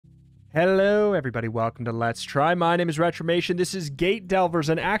Hello everybody, welcome to Let's Try. My name is Retromation. This is Gatedelvers,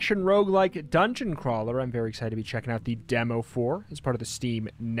 an action roguelike dungeon crawler. I'm very excited to be checking out the demo for as part of the Steam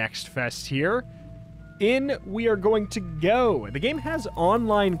Next Fest here. In we are going to go. The game has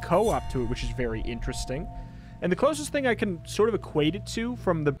online co-op to it, which is very interesting. And the closest thing I can sort of equate it to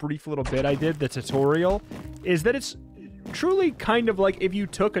from the brief little bit I did, the tutorial, is that it's truly kind of like if you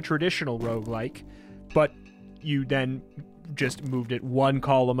took a traditional roguelike, but you then just moved it one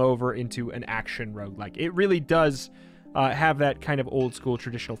column over into an action roguelike. It really does have that kind of old school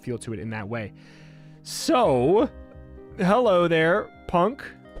traditional feel to it in that way. So, hello there, punk.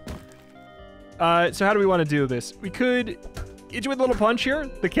 So how do we want to do this? We could hit you with a little punch here.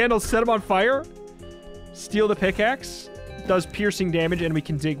 The candles set him on fire. Steal the pickaxe. Does piercing damage, and we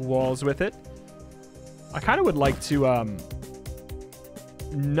can dig walls with it. I kind of would like to,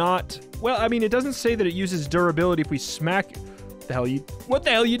 not... Well, I mean, it doesn't say that it uses durability if we smack... What the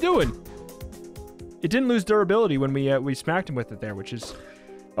hell are you doing? It didn't lose durability when we smacked him with it there, which is...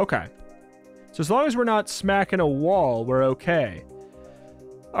 Okay. So as long as we're not smacking a wall, we're okay.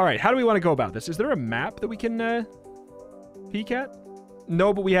 Alright, how do we want to go about this? Is there a map that we can, peek at?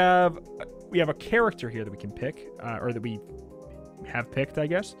 No, but we have a character here that we can pick, or that we have picked, I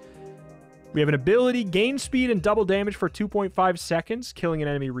guess. We have an ability, gain speed and double damage for 2.5 seconds. Killing an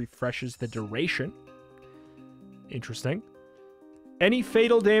enemy refreshes the duration. Interesting. Any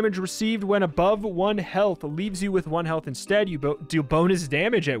fatal damage received when above 1 health leaves you with 1 health instead. You do bonus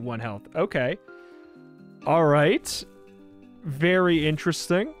damage at 1 health. Okay. All right. Very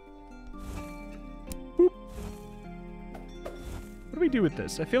interesting. Boop. What do we do with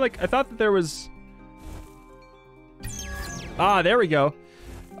this? I thought that there was... Ah, there we go.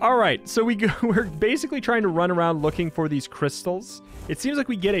 All right, so we're basically trying to run around looking for these crystals. It seems like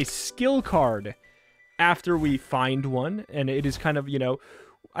we get a skill card after we find one, and it is kind of, you know,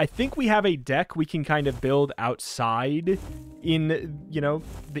 I think we have a deck we can kind of build outside in, you know,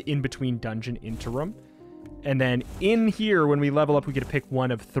 the in-between dungeon interim. And then in here, when we level up, we get to pick one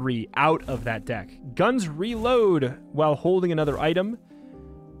of 3 out of that deck. Guns reload while holding another item.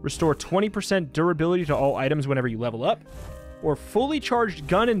 Restore 20% durability to all items whenever you level up. Or fully charged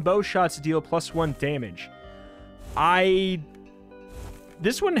gun and bow shots deal +1 damage.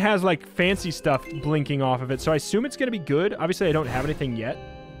 This one has, like, fancy stuff blinking off of it, so I assume it's going to be good. Obviously, I don't have anything yet.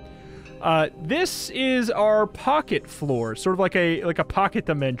 This is our pocket floor, sort of like a pocket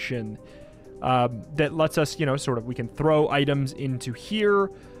dimension that lets us, you know, sort of, we can throw items into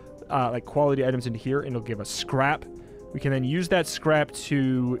here, like quality items into here, and it'll give us scrap. We can then use that scrap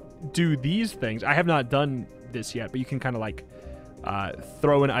to do these things. I have not done this yet, but you can kind of like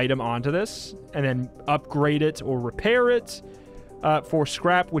throw an item onto this and then upgrade it or repair it for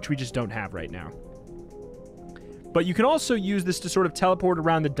scrap, which we just don't have right now. But you can also use this to sort of teleport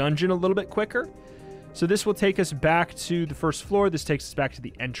around the dungeon a little bit quicker. So this will take us back to the first floor. This takes us back to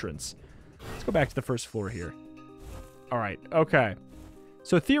the entrance. Let's go back to the first floor here. All right, okay.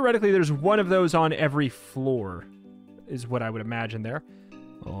 So theoretically, there's one of those on every floor, is what I would imagine there.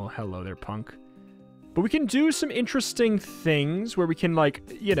 Oh, hello there, punk. But we can do some interesting things where we can, like,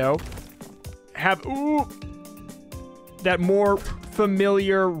 you know, have, ooh, that more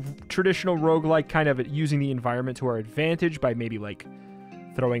familiar traditional roguelike kind of using the environment to our advantage by maybe, like,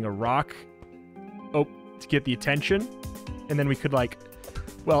 throwing a rock, oh, to get the attention. And then we could, like,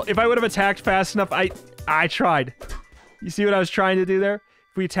 well, if I would have attacked fast enough, I tried. You see what I was trying to do there?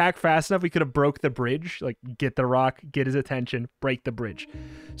 If we attack fast enough, we could have broke the bridge, like get the rock, get his attention, break the bridge.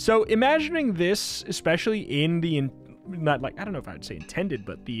 So imagining this, especially in the, not like, I don't know if I would say intended,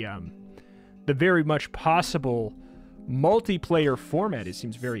 but the very much possible multiplayer format, it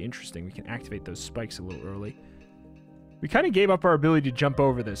seems very interesting. We can activate those spikes a little early. We kind of gave up our ability to jump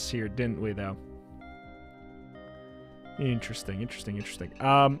over this here, didn't we, though? Interesting.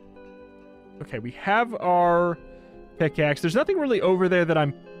 Okay, we have our pickaxe. There's nothing really over there that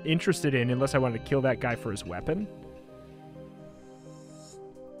I'm interested in unless I wanted to kill that guy for his weapon.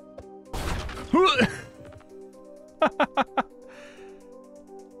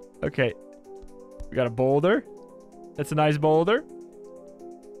 Okay. We got a boulder. That's a nice boulder.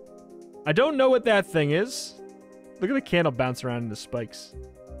 I don't know what that thing is. Look at the candle bounce around in the spikes.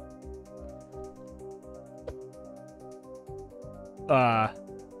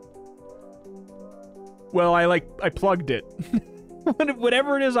 Well, I plugged it.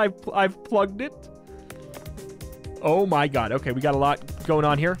 Whatever it is, I've plugged it. Oh my god. Okay, we got a lot going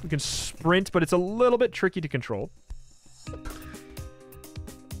on here. We can sprint, but it's a little bit tricky to control.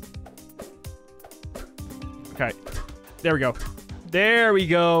 Okay. There we go. There we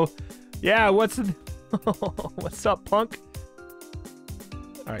go. Yeah, what's up, punk?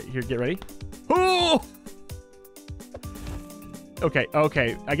 All right, here, get ready. Oh! Okay,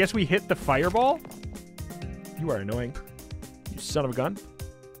 okay. I guess we hit the fireball. You are annoying. You son of a gun.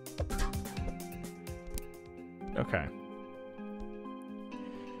 Okay.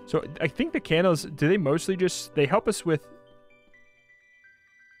 So I think the candles, do they mostly just, they help us with...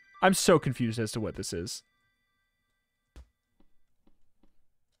 I'm so confused as to what this is.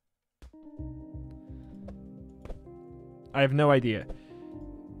 I have no idea.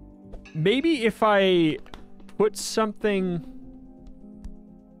 Maybe if I put something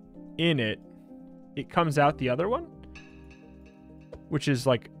in it, it comes out the other one? Which is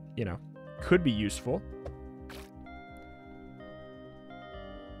like, you know, could be useful.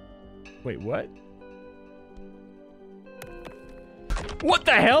 Wait, what? What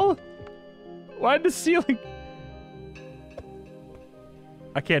the hell? Why did the ceiling...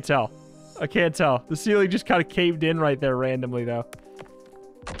 I can't tell. I can't tell. The ceiling just kind of caved in right there randomly, though.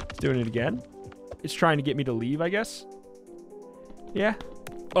 It's doing it again. It's trying to get me to leave, I guess. Yeah.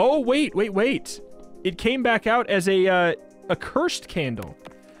 Oh, wait, wait, wait. It came back out as a cursed candle.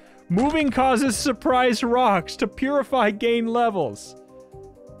 Moving causes surprise rocks to purify gain levels.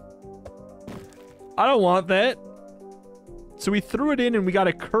 I don't want that. So we threw it in and we got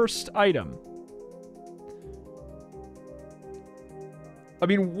a cursed item. I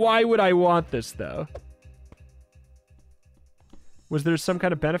mean, why would I want this, though? Was there some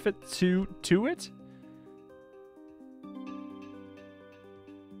kind of benefit to it?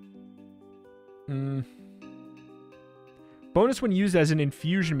 Bonus when used as an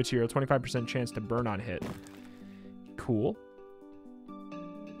infusion material, 25% chance to burn on hit. Cool.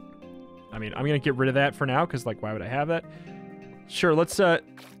 I mean, I'm gonna get rid of that for now, because, like, why would I have that? Sure, let's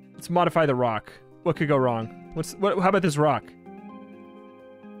modify the rock. What could go wrong? How about this rock?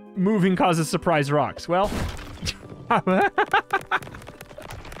 Moving causes surprise rocks. Well...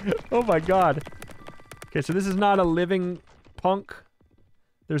 Oh my god. Okay, so this is not a living punk.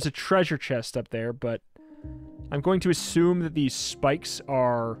 There's a treasure chest up there, but I'm going to assume that these spikes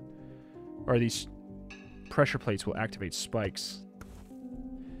are... or these pressure plates will activate spikes.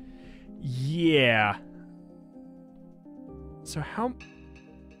 Yeah. So how...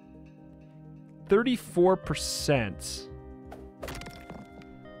 34%.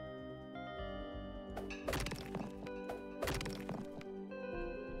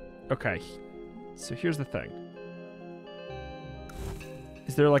 Okay. So here's the thing.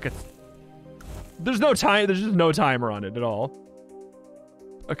 Is there like a... There's no time. There's just no timer on it at all.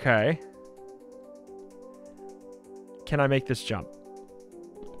 Okay. Can I make this jump?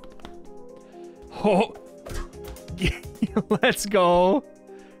 Oh. Let's go.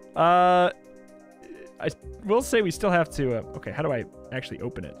 I will say we still have to... okay, how do I actually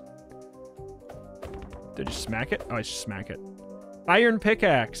open it? Did I just smack it? Oh, I just smack it. Iron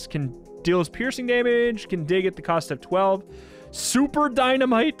pickaxe can deals piercing damage, can dig at the cost of 12. Super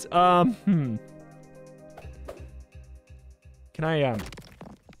dynamite. Can I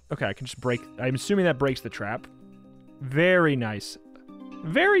okay, I can just break. I'm assuming that breaks the trap. Very nice.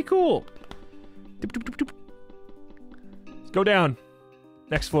 Very cool. Doop, doop, doop, doop. Let's go down.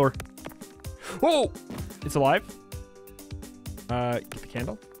 Next floor. Oh! It's alive. Get the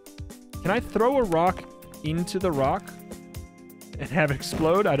candle. Can I throw a rock into the rock and have it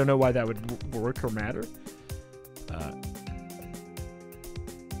explode? I don't know why that would work or matter.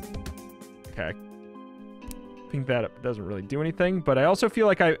 Okay. I think that doesn't really do anything, but I also feel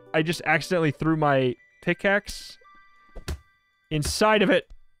like I just accidentally threw my pickaxe inside of it.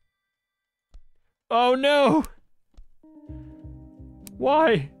 Oh no!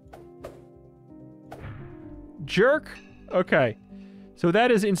 Why? Jerk? Okay. So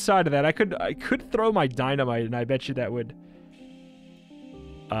that is inside of that. I could throw my dynamite, and I bet you that would...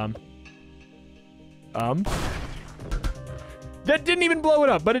 That didn't even blow it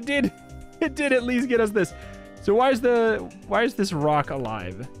up, but it did. It did at least get us this. So why is this rock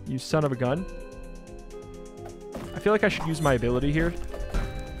alive? You son of a gun. I feel like I should use my ability here.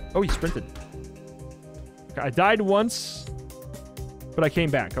 Oh, he sprinted. Okay, I died once, but I came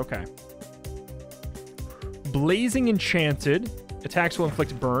back. Okay. Blazing Enchanted. Attacks will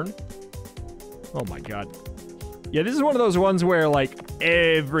inflict burn. Oh my god. Yeah, this is one of those ones where, like,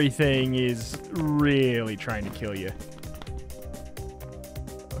 everything is really trying to kill you.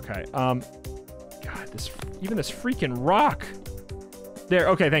 Okay, God, even this freaking rock. There,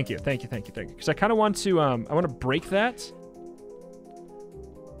 okay, thank you. Because I kind of want to, I want to break that.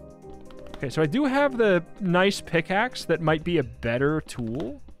 Okay, so I do have the nice pickaxe that might be a better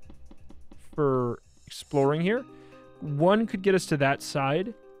tool for exploring here. One could get us to that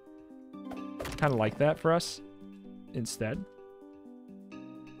side. Kind of like that for us instead.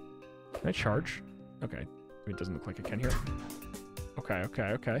 Can I charge? Okay. It doesn't look like I can here. Okay, okay,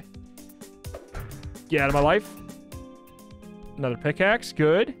 okay. Get out of my life. Another pickaxe.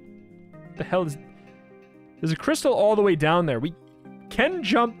 Good. What the hell is... There's a crystal all the way down there. We can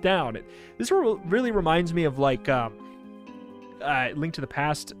jump down. This really reminds me of, like, Link to the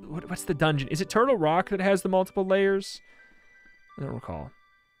Past. What's the dungeon? Is it Turtle Rock that has the multiple layers? I don't recall.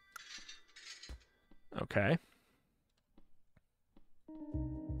 Okay.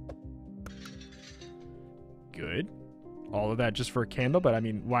 Good. All of that just for a candle, but I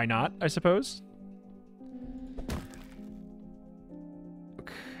mean, why not, I suppose?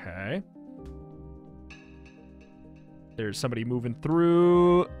 Okay. There's somebody moving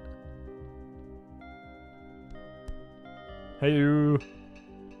through. Hey-o.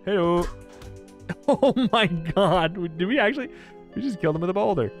 Hey-o. Oh my god. Did we actually... We just killed him with a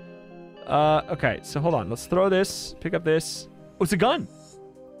boulder. Okay, so hold on. Let's throw this. Pick up this. Oh, it's a gun.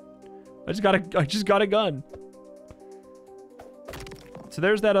 I just got a gun. So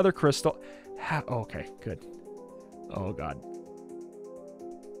there's that other crystal. Oh, okay, good. Oh god.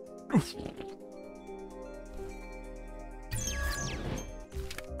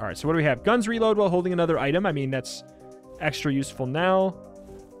 All right, so what do we have? Guns reload while holding another item. I mean, that's extra useful now.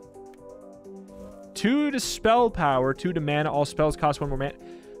 2 to spell power, 2 to mana. All spells cost 1 more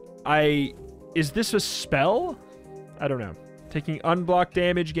mana. Is this a spell? I don't know. Taking unblocked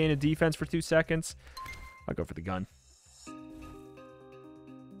damage, gain a defense for 2 seconds. I'll go for the gun.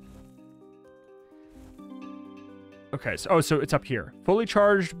 Okay, so so it's up here. Fully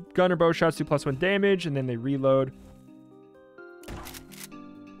charged gun or bow shots do +1 damage, and then they reload.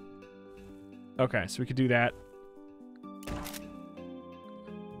 Okay, so we could do that.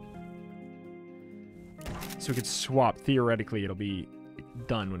 So we could swap. Theoretically, it'll be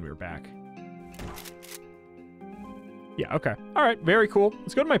done when we're back. Yeah, okay. All right, very cool.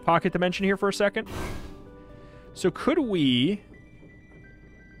 Let's go to my pocket dimension here for a second. So could we...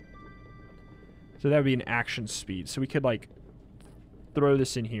 So that would be an action speed. So we could, like, throw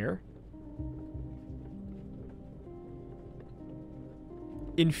this in here.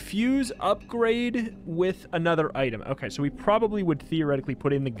 Infuse upgrade with another item. Okay, so we probably would theoretically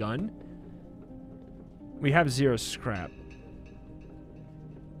put in the gun. We have 0 scrap.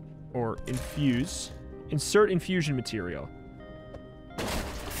 Or infuse. Insert infusion material.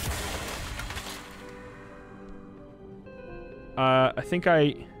 I think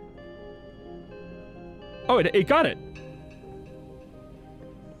I... Oh, it got it.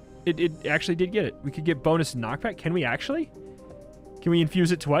 It actually did get it. We could get bonus knockback. Can we actually? Can we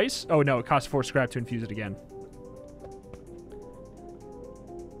infuse it twice? Oh, no. It costs 4 scrap to infuse it again.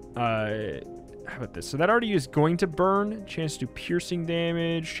 How about this? So that already is going to burn. Chance to do piercing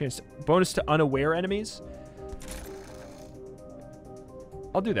damage. Bonus to unaware enemies.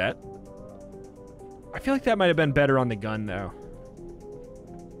 I'll do that. I feel like that might have been better on the gun, though.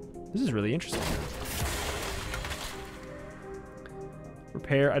 This is really interesting.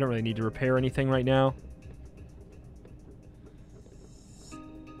 Repair. I don't really need to repair anything right now.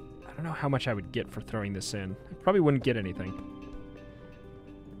 I don't know how much I would get for throwing this in. I probably wouldn't get anything.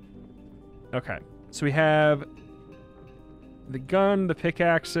 Okay. So we have the gun, the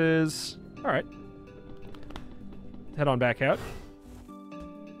pickaxes. All right. Head on back out.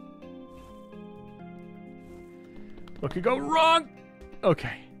 What could go wrong?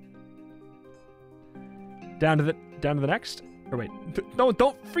 Okay. Down to the next. Or wait, no,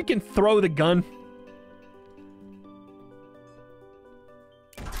 don't freaking throw the gun.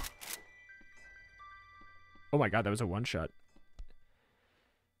 Oh my god, that was a one-shot.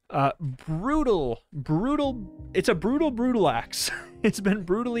 Brutal. It's a brutal axe. It's been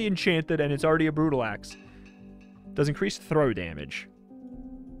brutally enchanted and it's already a brutal axe. Does increase throw damage.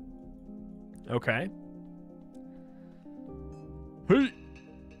 Okay. Hey.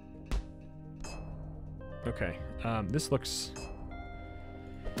 Okay. This looks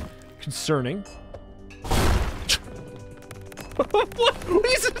concerning. What?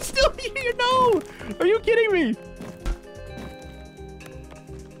 He's still here? No! Are you kidding me?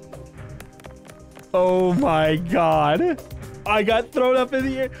 Oh my god. I got thrown up in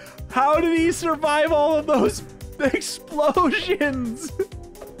the air. How did he survive all of those explosions?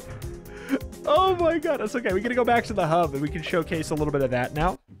 Oh my god. That's okay. We're gonna go back to the hub and we can showcase a little bit of that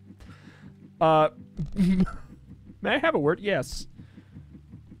now. May I have a word? Yes.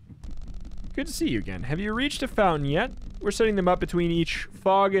 Good to see you again. Have you reached a fountain yet? We're setting them up between each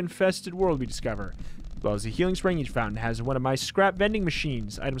fog-infested world we discover. As well as a healing spring, each fountain has one of my scrap vending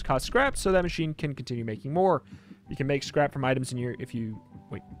machines. Items cost scrap, so that machine can continue making more. You can make scrap from items in your...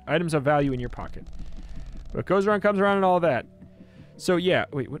 items of value in your pocket. What goes around comes around and all that. So, yeah.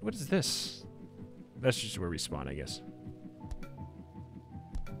 Wait, what is this? That's just where we spawn, I guess.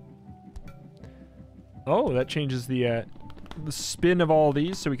 Oh, that changes the spin of all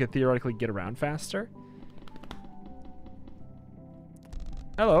these, so we could theoretically get around faster.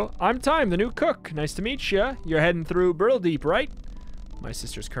 Hello, I'm Time, the new cook. Nice to meet ya. You're heading through Brindledeep, right? My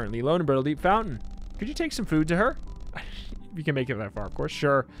sister's currently alone in Brindledeep Fountain. Could you take some food to her? If you can make it that far, of course.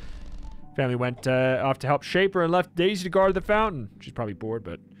 Sure. Family went off to help shape her and left Daisy to guard the fountain. She's probably bored,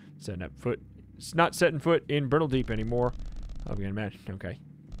 but it's not setting foot in Brindledeep anymore. I'll be imagine. Okay.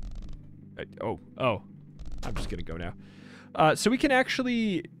 Oh. I'm just gonna go now. So we can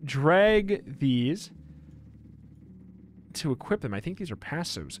actually drag these to equip them. I think these are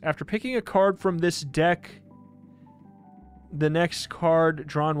passives. After picking a card from this deck, the next card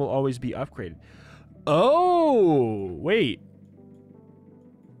drawn will always be upgraded. Oh, wait.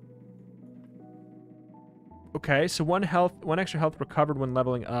 Okay, so one extra health recovered when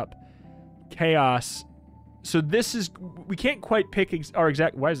leveling up. Chaos. So this is, we can't quite pick our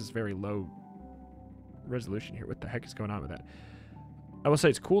exact, why is this very low resolution here? What the heck is going on with that? I will say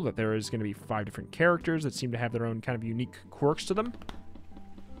it's cool that there is going to be 5 different characters that seem to have their own kind of unique quirks to them.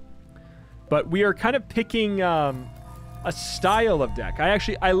 But we are kind of picking a style of deck.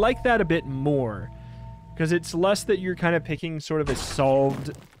 I like that a bit more, because it's less that you're kind of picking sort of a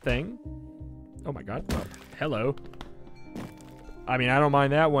solved thing. Oh my god. Oh, hello. I mean, I don't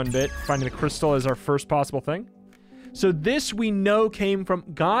mind that one bit. Finding the crystal is our first possible thing. So this we know came from...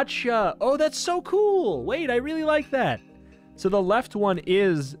 Gotcha! Oh, that's so cool! Wait, I really like that. So the left one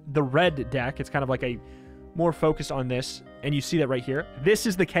is the red deck. It's kind of like a more focused on this. And you see that right here. This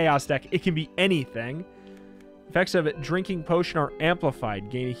is the Chaos deck. It can be anything. Effects of it, drinking potion are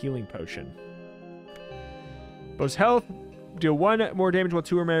amplified. Gain a healing potion. Bow's health. Deal 1 more damage while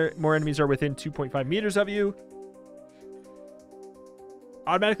 2 or more enemies are within 2.5 meters of you.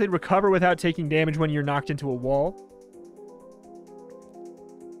 Automatically recover without taking damage when you're knocked into a wall.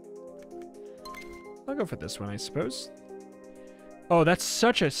 I'll go for this one, I suppose. Oh, that's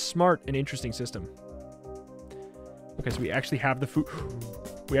such a smart and interesting system. Okay, so we actually have the food.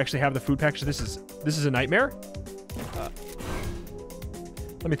 We actually have the food package. This is a nightmare.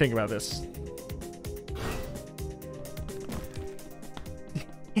 Let me think about this.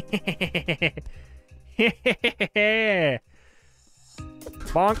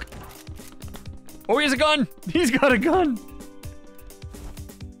 Bonk. Oh, he has a gun. He's got a gun.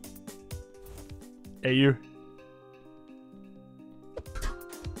 Hey, you.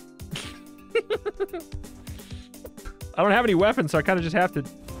 I don't have any weapons, so I kind of just have to...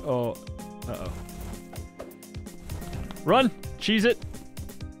 Oh. Uh-oh. Run! Cheese it!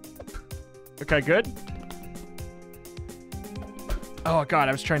 Okay, good. Oh, God,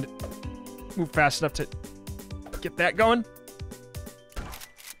 I was trying to move fast enough to get that going.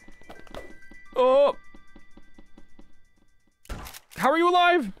 Oh! How are you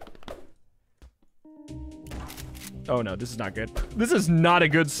alive? Oh, no, this is not good. This is not a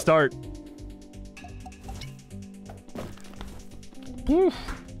good start. Oof.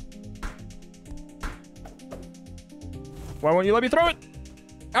 Why won't you let me throw it?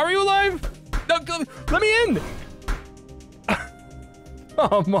 How are you alive? No, let me in!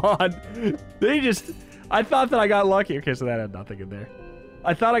 Come on. They just... I thought that I got lucky. Okay, so that had nothing in there.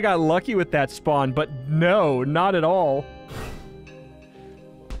 I thought I got lucky with that spawn, but no, not at all.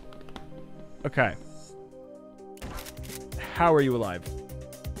 Okay. How are you alive?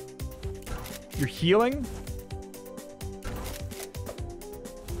 You're healing?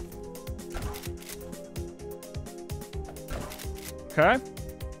 Okay.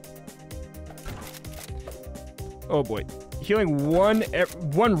 Oh boy. Healing one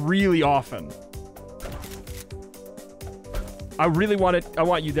really often. I really want it. I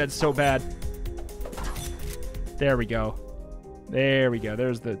want you dead so bad. There we go. There we go.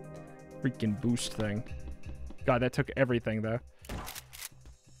 There's the freaking boost thing. God, that took everything though.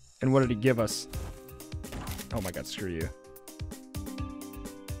 And what did he give us? Oh my god, screw you.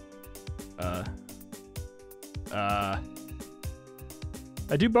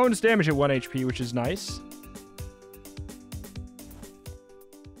 I do bonus damage at 1 HP, which is nice.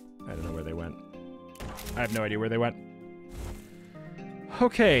 I don't know where they went. I have no idea where they went.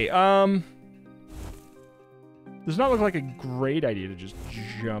 Okay, does not look like a great idea to just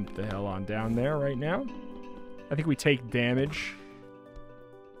jump the hell on down there right now. I think we take damage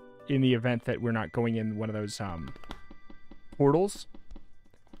in the event that we're not going in one of those portals.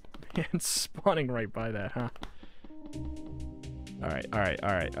 And spawning right by that, huh? Alright, alright,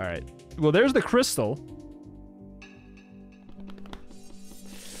 alright, alright. Well, there's the crystal.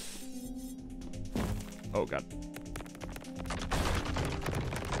 Oh, God.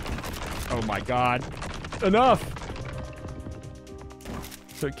 Oh my god. Enough!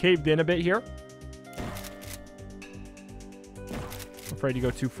 So it caved in a bit here. Afraid to go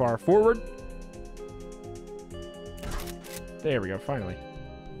too far forward. There we go, finally.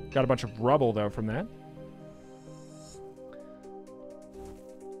 Got a bunch of rubble, though, from that.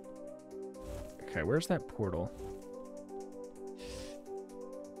 Okay, where's that portal?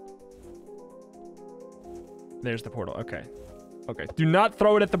 There's the portal, okay. Okay, do not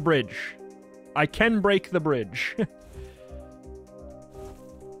throw it at the bridge. I can break the bridge.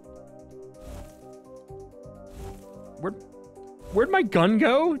 Where'd my gun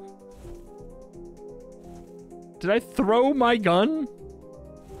go? Did I throw my gun?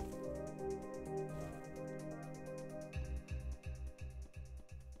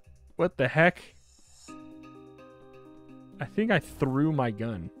 What the heck? I think I threw my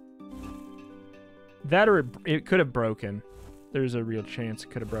gun. That or it could have broken. There's a real chance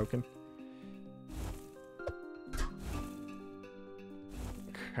it could have broken.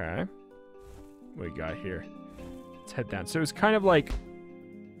 Okay. What we got here? Let's head down. So it's kind of like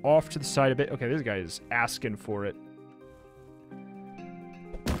off to the side a bit. Okay, this guy is asking for it.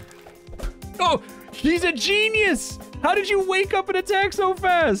 Oh, he's a genius! How did you wake up and attack so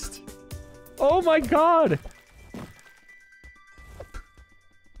fast? Oh my god.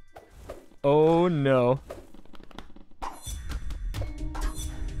 Oh no.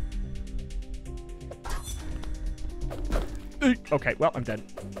 Okay, well, I'm dead.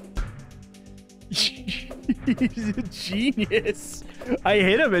 He's a genius. I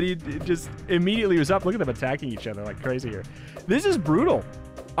hit him and he just immediately was up. Look at them attacking each other like crazy here. This is brutal.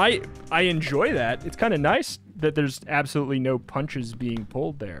 I enjoy that. It's kind of nice that there's absolutely no punches being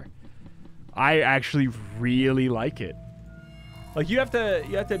pulled there. I actually really like it. Like you have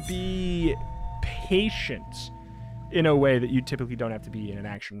to be patient in a way that you typically don't have to be in an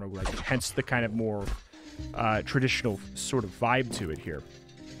action roguelike. Hence the kind of more traditional sort of vibe to it here.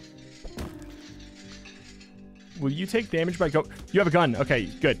 Will you take damage by go? You have a gun. Okay,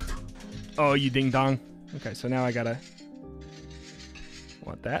 good. Oh, you ding dong. Okay, so now I gotta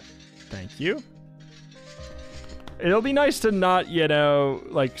want that. Thank you. It'll be nice to not, you know,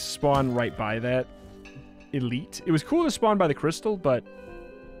 like spawn right by that elite. It was cool to spawn by the crystal, but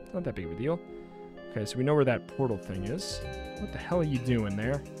not that big of a deal. Okay, so we know where that portal thing is. What the hell are you doing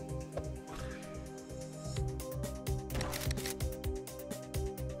there?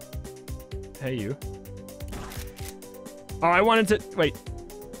 Hey, you. Oh, I wanted to... Wait.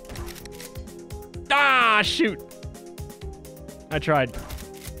 Ah, shoot. I tried.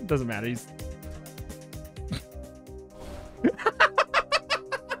 Doesn't matter. He's...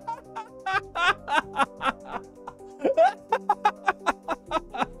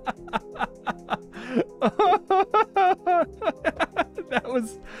 That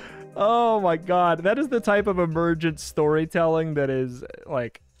was... Oh my god. That is the type of emergent storytelling that is,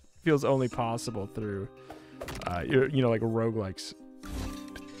 like, feels only possible through... you know, like roguelikes.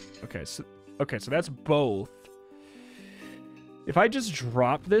 Okay, so that's both. If I just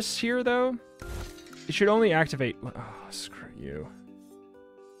drop this here, though, it should only activate... Oh, screw you.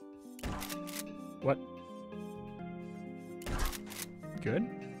 What? Good.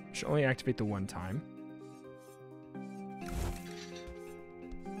 It should only activate the one time.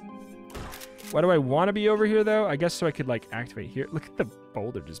 Why do I want to be over here, though? I guess so I could, like, activate here. Look at the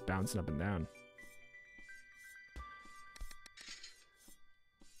boulder just bouncing up and down.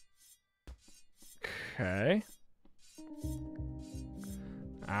 Okay.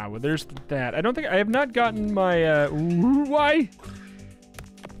 Ah, well, there's that. I don't think... I have not gotten my, why?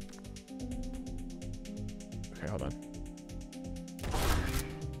 Okay, hold on.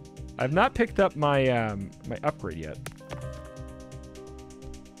 I've not picked up my, my upgrade yet.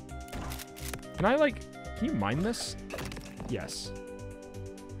 Can I, like... Can you mine this? Yes.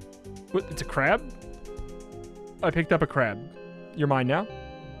 What? It's a crab? I picked up a crab. You're mine now?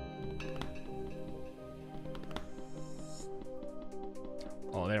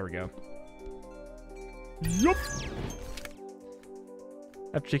 Oh, there we go. Yup.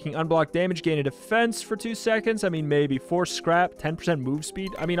 After taking unblocked damage, gain a defense for 2 seconds. I mean, maybe 4 scrap, 10% move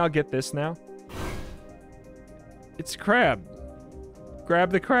speed. I mean, I'll get this now. It's crab. Grab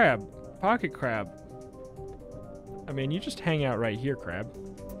the crab. Pocket crab. I mean, you just hang out right here, crab.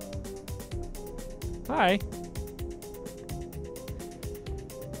 Hi.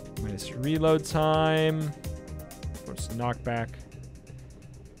 Minus reload time. What's knockback?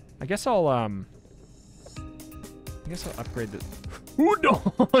 I guess I'll upgrade this. Ooh, no!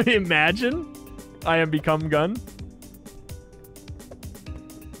 Imagine I am become gun.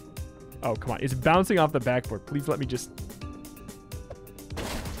 Oh, come on. It's bouncing off the backboard. Please let me just...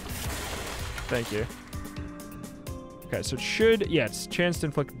 Thank you. Okay, so it should... Yeah, it's chance to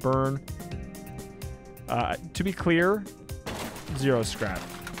inflict burn. To be clear, 0 scrap.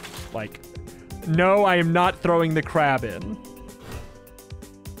 Like, no, I am not throwing the crab in.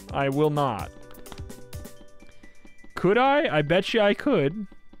 I will not. Could I? I bet you I could.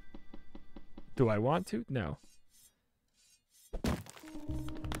 Do I want to? No.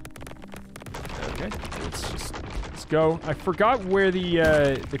 Okay, let's go. I forgot where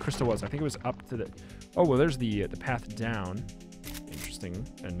the crystal was. I think it was up to the... Oh, well, there's the path down. Interesting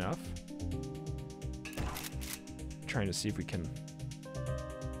enough. Trying to see if we can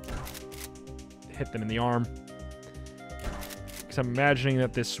hit them in the arm. Because I'm imagining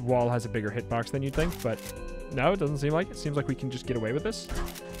that this wall has a bigger hitbox than you'd think, but no, it doesn't seem like it. Seems like we can just get away with this.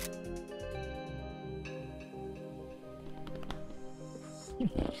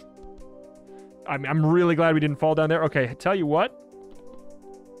 I'm really glad we didn't fall down there. Okay, tell you what.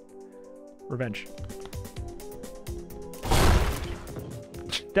 Revenge.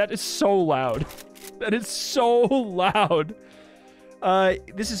 That is so loud. That is so loud.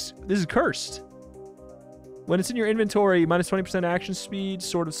 This is cursed. When it's in your inventory, minus 20% action speed,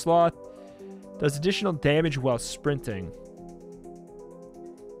 Sword of Sloth, does additional damage while sprinting.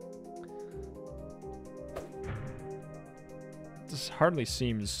 This hardly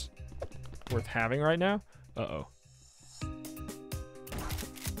seems worth having right now. Uh-oh.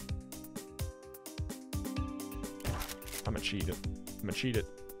 I'm gonna cheat it. I'm gonna cheat it.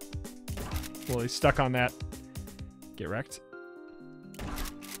 Well, he's stuck on that. Get wrecked.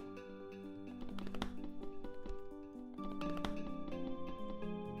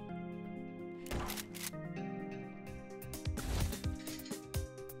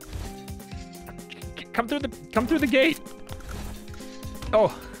 Come through the gate.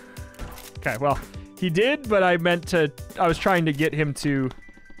 Oh. Okay, well, he did, but I was trying to get him to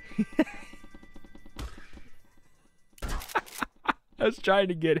I was trying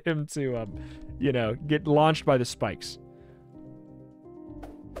to get him to you know, get launched by the spikes.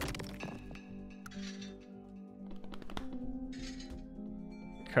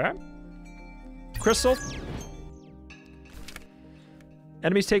 Okay. Crystal.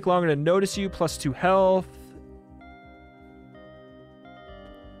 Enemies take longer to notice you, plus 2 health.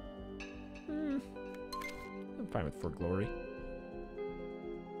 I'm fine with 4 glory.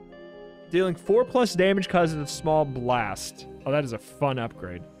 Dealing 4+ damage causes a small blast. Oh, that is a fun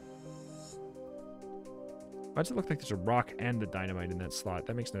upgrade. Why does it look like there's a rock and the dynamite in that slot?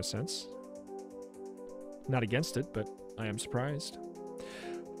 That makes no sense. Not against it, but I am surprised.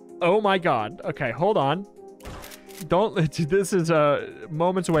 Oh my god. Okay, hold on. Don't... This is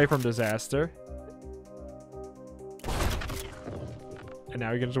moments away from disaster. And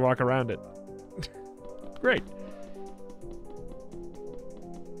now you're gonna just walk around it. Great.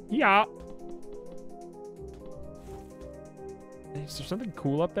 Yeah. Is there something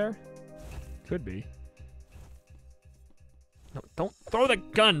cool up there? Could be. No, don't throw the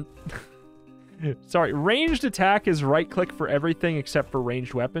gun! Sorry, ranged attack is right-click for everything except for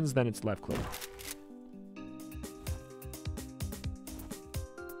ranged weapons, then it's left-click.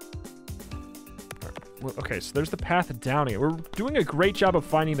 Well, okay, so there's the path down here. We're doing a great job of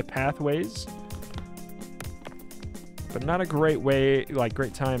finding the pathways. But not a great way, like,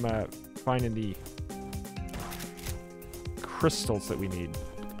 great time finding the crystals that we need.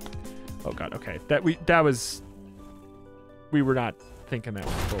 Oh god, okay. We were not thinking that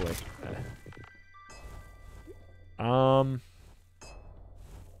one fully.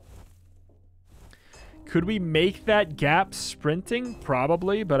 Could we make that gap sprinting?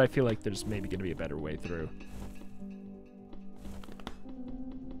 Probably, but I feel like there's maybe going to be a better way through.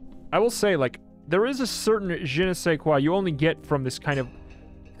 I will say, like, there is a certain je ne sais quoi you only get from this kind of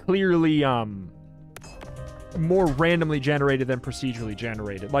clearly, more randomly generated than procedurally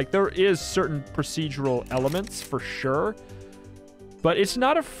generated. Like, there is certain procedural elements, for sure, but it's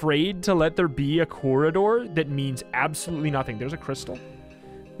not afraid to let there be a corridor that means absolutely nothing. There's a crystal.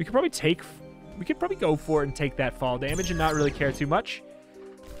 We could probably go for it and take that fall damage and not really care too much.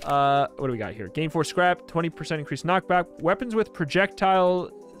 What do we got here? Gain 4 scrap, 20% increased knockback. Weapons with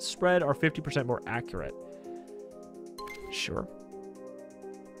projectile spread are 50% more accurate. Sure.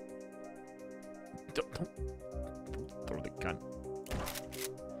 Don't throw the gun.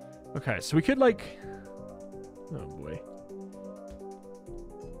 Okay, so we could, like... Oh, boy.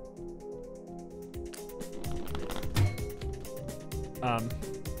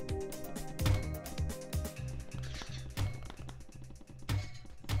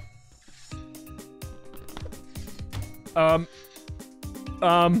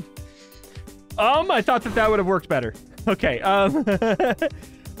 I thought that would have worked better. Okay,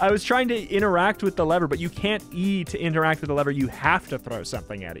 I was trying to interact with the lever, but you can't E to interact with the lever. You have to throw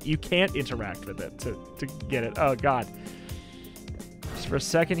something at it. You can't interact with it to get it. Oh, God. Just for a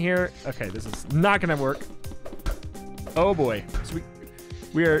second here. Okay, this is not going to work. Oh, boy. So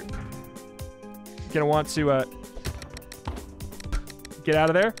we are going to want to get out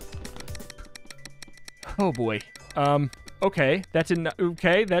of there. Oh, boy. Okay. That didn't...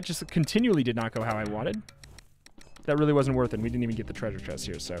 Okay, that just continually did not go how I wanted. That really wasn't worth it. We didn't even get the treasure chest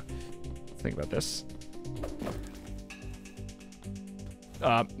here, so let's think about this.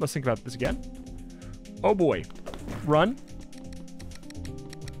 Let's think about this again. Oh boy. Run.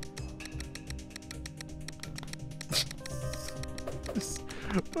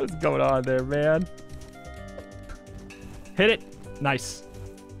 What's going on there, man? Hit it. Nice.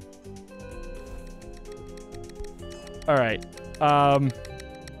 All right.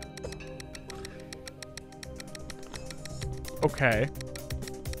 Okay.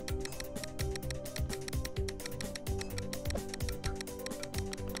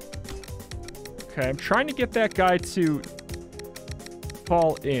 Okay, I'm trying to get that guy to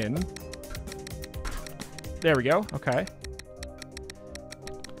fall in. There we go. Okay.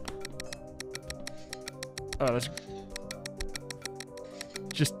 Oh, that's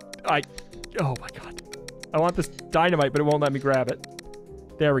just... Oh my God. I want this dynamite, but it won't let me grab it.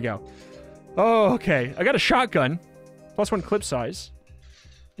 There we go. Oh, okay. I got a shotgun. +1 clip size.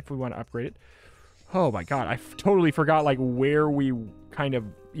 If we want to upgrade it. Oh my God. I totally forgot, like, where we kind of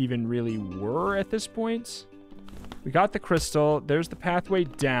even really were at this point. We got the crystal. There's the pathway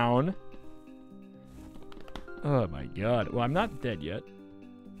down. Oh my God. Well, I'm not dead yet.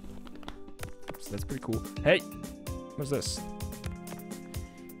 So that's pretty cool. Hey. What's this?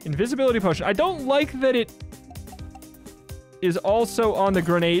 Invisibility potion. I don't like that it is also on the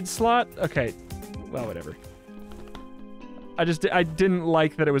grenade slot. Okay. Well, whatever. I didn't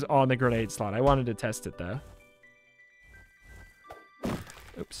like that it was on the grenade slot. I wanted to test it, though.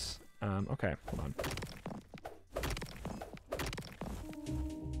 Oops. Okay. Hold on.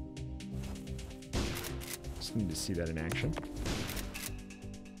 Just need to see that in action.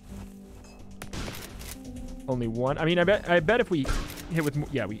 Only one. I mean, I bet if we hit with...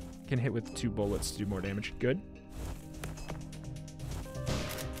 Yeah, we can hit with 2 bullets to do more damage. Good.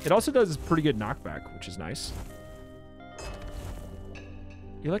 It also does pretty good knockback, which is nice.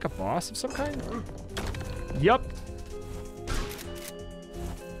 You're like a boss of some kind? Yup.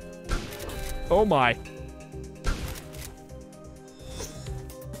 Oh my.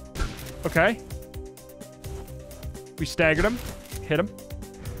 Okay. We staggered him. Hit him.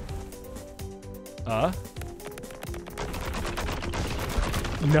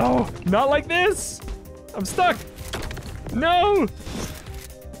 No. Not like this. I'm stuck. No.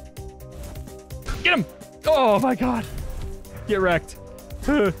 Get him. Oh my God. Get wrecked.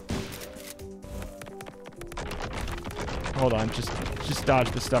 Hold on, just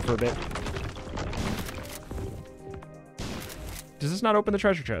dodge this stuff for a bit. Does this not open the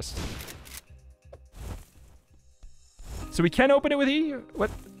treasure chest? So we can open it with E?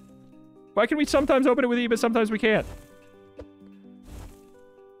 What? Why can we sometimes open it with E, but sometimes we can't?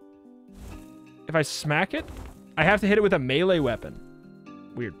 If I smack it, I have to hit it with a melee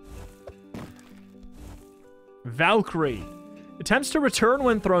weapon. Weird. Valkyrie. Attempts to return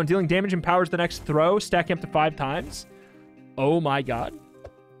when thrown, dealing damage empowers the next throw, stacking up to 5 times. Oh my God.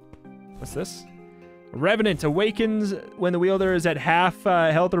 What's this? Revenant awakens when the wielder is at half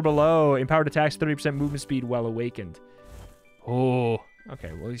health or below. Empowered attacks 30% movement speed while awakened. Oh.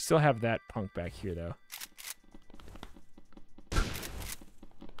 Okay, well, you still have that punk back here, though.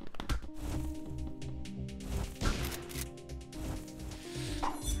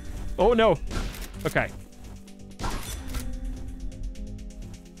 Oh, no. Okay.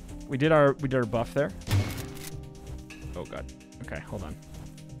 We did our buff there. Oh God. Okay, hold on.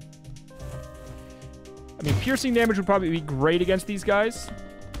 I mean, piercing damage would probably be great against these guys.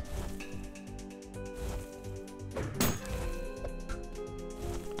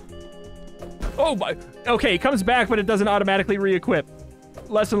 Oh my. Okay, it comes back, but it doesn't automatically re-equip.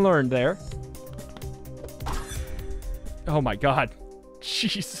 Lesson learned there. Oh my God.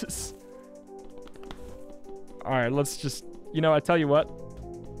 Jesus. All right, let's just. You know, I tell you what.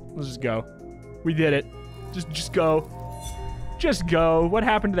 Let's just go. We did it. Just go. Just go. What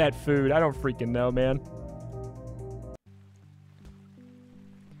happened to that food? I don't freaking know, man.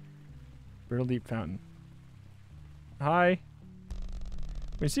 Brittle Deep Fountain. Hi.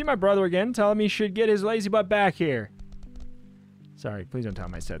 When you see my brother again, tell him he should get his lazy butt back here. Sorry, please don't tell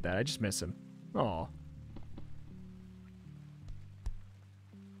him I said that. I just miss him. Aw.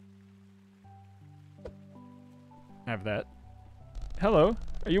 Have that. Hello.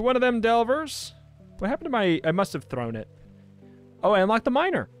 Are you one of them Delvers? What happened to my... I must have thrown it. Oh, I unlocked the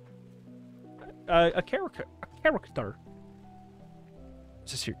miner. A character. What's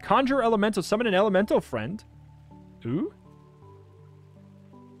this here? Conjure elemental. Summon an elemental friend. Ooh.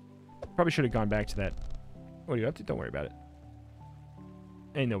 Probably should have gone back to that. What are you up to? Don't worry about it.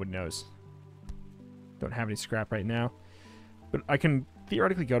 Ain't nobody knows. Don't have any scrap right now. But I can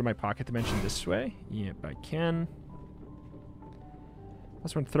theoretically go to my pocket dimension this way. Yep, I can.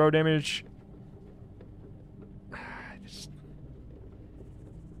 Plus one throw damage.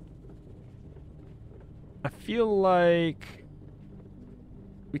 I feel like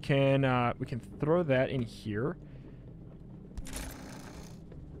we can throw that in here.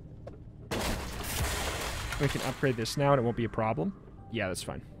 We can upgrade this now and it won't be a problem. Yeah, that's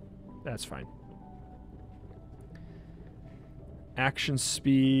fine. That's fine. Action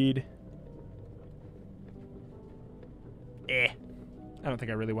speed. I don't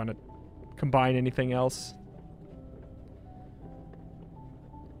think I really want to combine anything else.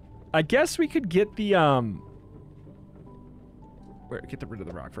 I guess we could get the, get rid of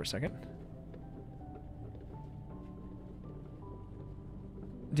the rock for a second.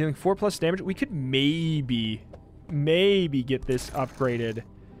 Dealing 4+ damage. We could maybe get this upgraded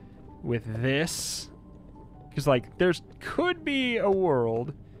with this. Because, like, could be a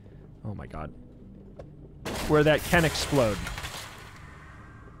world. Oh my god. Where that can explode.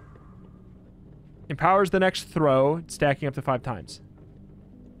 Empowers the next throw, stacking up to 5 times.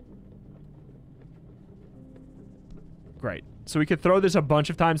 Great. So we could throw this a bunch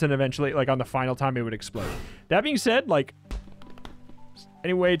of times and eventually, like, on the final time, it would explode. That being said, like,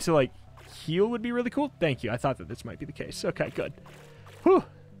 any way to, like, heal would be really cool. Thank you. I thought that this might be the case. Okay, good. Whew.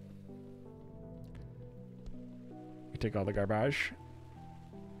 We take all the garbage.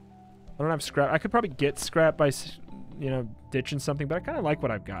 I don't have scrap. I could probably get scrap by, you know, ditching something, but I kind of like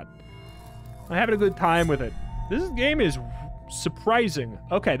what I've got. I'm having a good time with it. This game is surprising.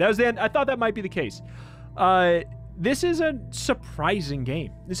 Okay, that was the end. I thought that might be the case. This is a surprising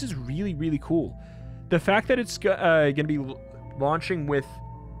game. This is really, really cool. The fact that it's going to be launching with,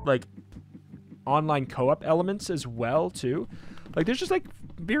 like, online co-op elements as well, too. Like, there's just, like,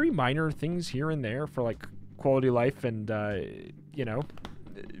 very minor things here and there for, like, quality of life and, you know,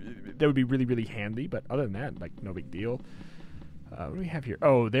 that would be really, really handy. But other than that, like, no big deal. What do we have here?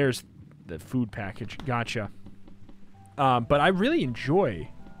 Oh, there's the food package. Gotcha. But I really enjoy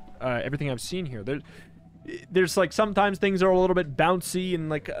everything I've seen here. There's like sometimes things are a little bit bouncy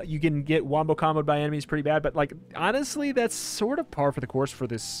and like you can get wombo comboed by enemies pretty bad, but like honestly that's sort of par for the course for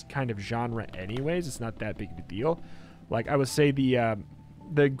this kind of genre anyways. It's not that big of a deal. Like I would say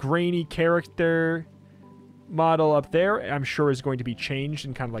the grainy character model up there I'm sure is going to be changed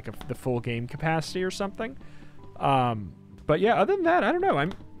in kind of like the full game capacity or something. But yeah, other than that, I don't know.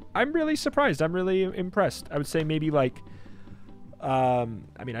 I'm really surprised. I'm really impressed. I would say maybe like I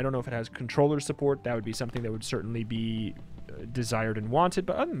mean, I don't know if it has controller support. That would be something that would certainly be desired and wanted.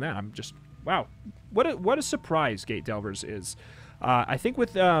 But other than that, I'm just, wow. What a surprise Gatedelvers is. I think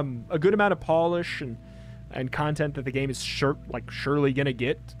with a good amount of polish and content that the game is surely going to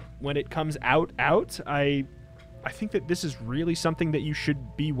get when it comes out, I think that this is really something that you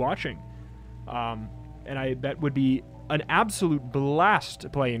should be watching. And I bet would be an absolute blast to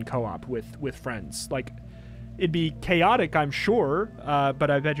play in co-op with friends. Like, it'd be chaotic, I'm sure,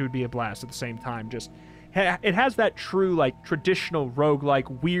 but I bet you it would be a blast at the same time. Just, it has that true, like, traditional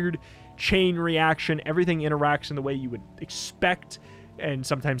roguelike, weird chain reaction. Everything interacts in the way you would expect, and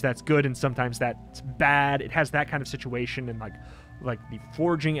sometimes that's good, and sometimes that's bad. It has that kind of situation, and, like the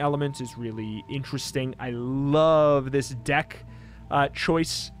forging element is really interesting. I love this deck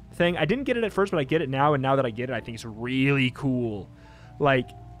choice thing. I didn't get it at first, but I get it now, and now that I get it, I think it's really cool. Like,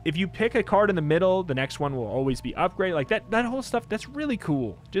 if you pick a card in the middle, the next one will always be upgraded. Like, that whole stuff, that's really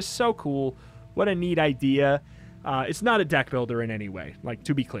cool. Just so cool. What a neat idea. It's not a deck builder in any way, like,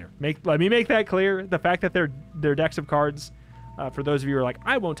 to be clear. Let me make that clear. The fact that they're decks of cards, for those of you who are like,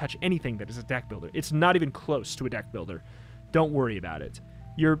 I won't touch anything that is a deck builder. It's not even close to a deck builder. Don't worry about it.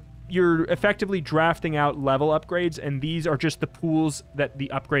 You're effectively drafting out level upgrades, and these are just the pools that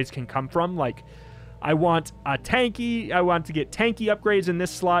the upgrades can come from. Like, I want a tanky. I want to get tanky upgrades in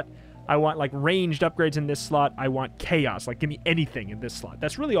this slot. I want, like, ranged upgrades in this slot. I want chaos. Like, give me anything in this slot.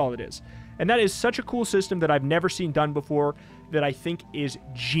 That's really all it is. And that is such a cool system that I've never seen done before that I think is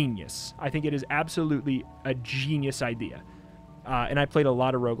genius. I think it is absolutely a genius idea. And I played a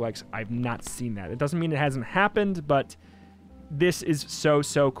lot of roguelikes. I've not seen that. It doesn't mean it hasn't happened, but this is so,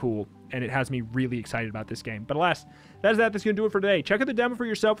 so cool, and it has me really excited about this game. But alas, that's going to do it for today. Check out the demo for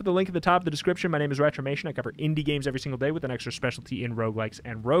yourself with the link at the top of the description. My name is Retromation. I cover indie games every single day with an extra specialty in roguelikes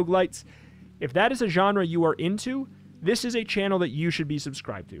and roguelites. If that is a genre you are into, this is a channel that you should be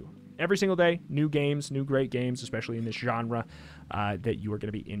subscribed to. Every single day, new games, new great games, especially in this genre that you are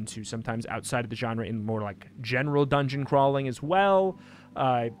going to be into. Sometimes outside of the genre in more like general dungeon crawling as well.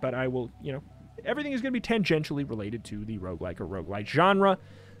 But I will, everything is going to be tangentially related to the roguelike or roguelite genre.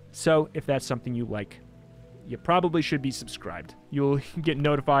 So if that's something you like, you probably should be subscribed. You'll get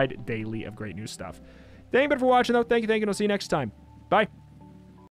notified daily of great new stuff. Thank you for watching, though. Thank you, and I'll see you next time. Bye.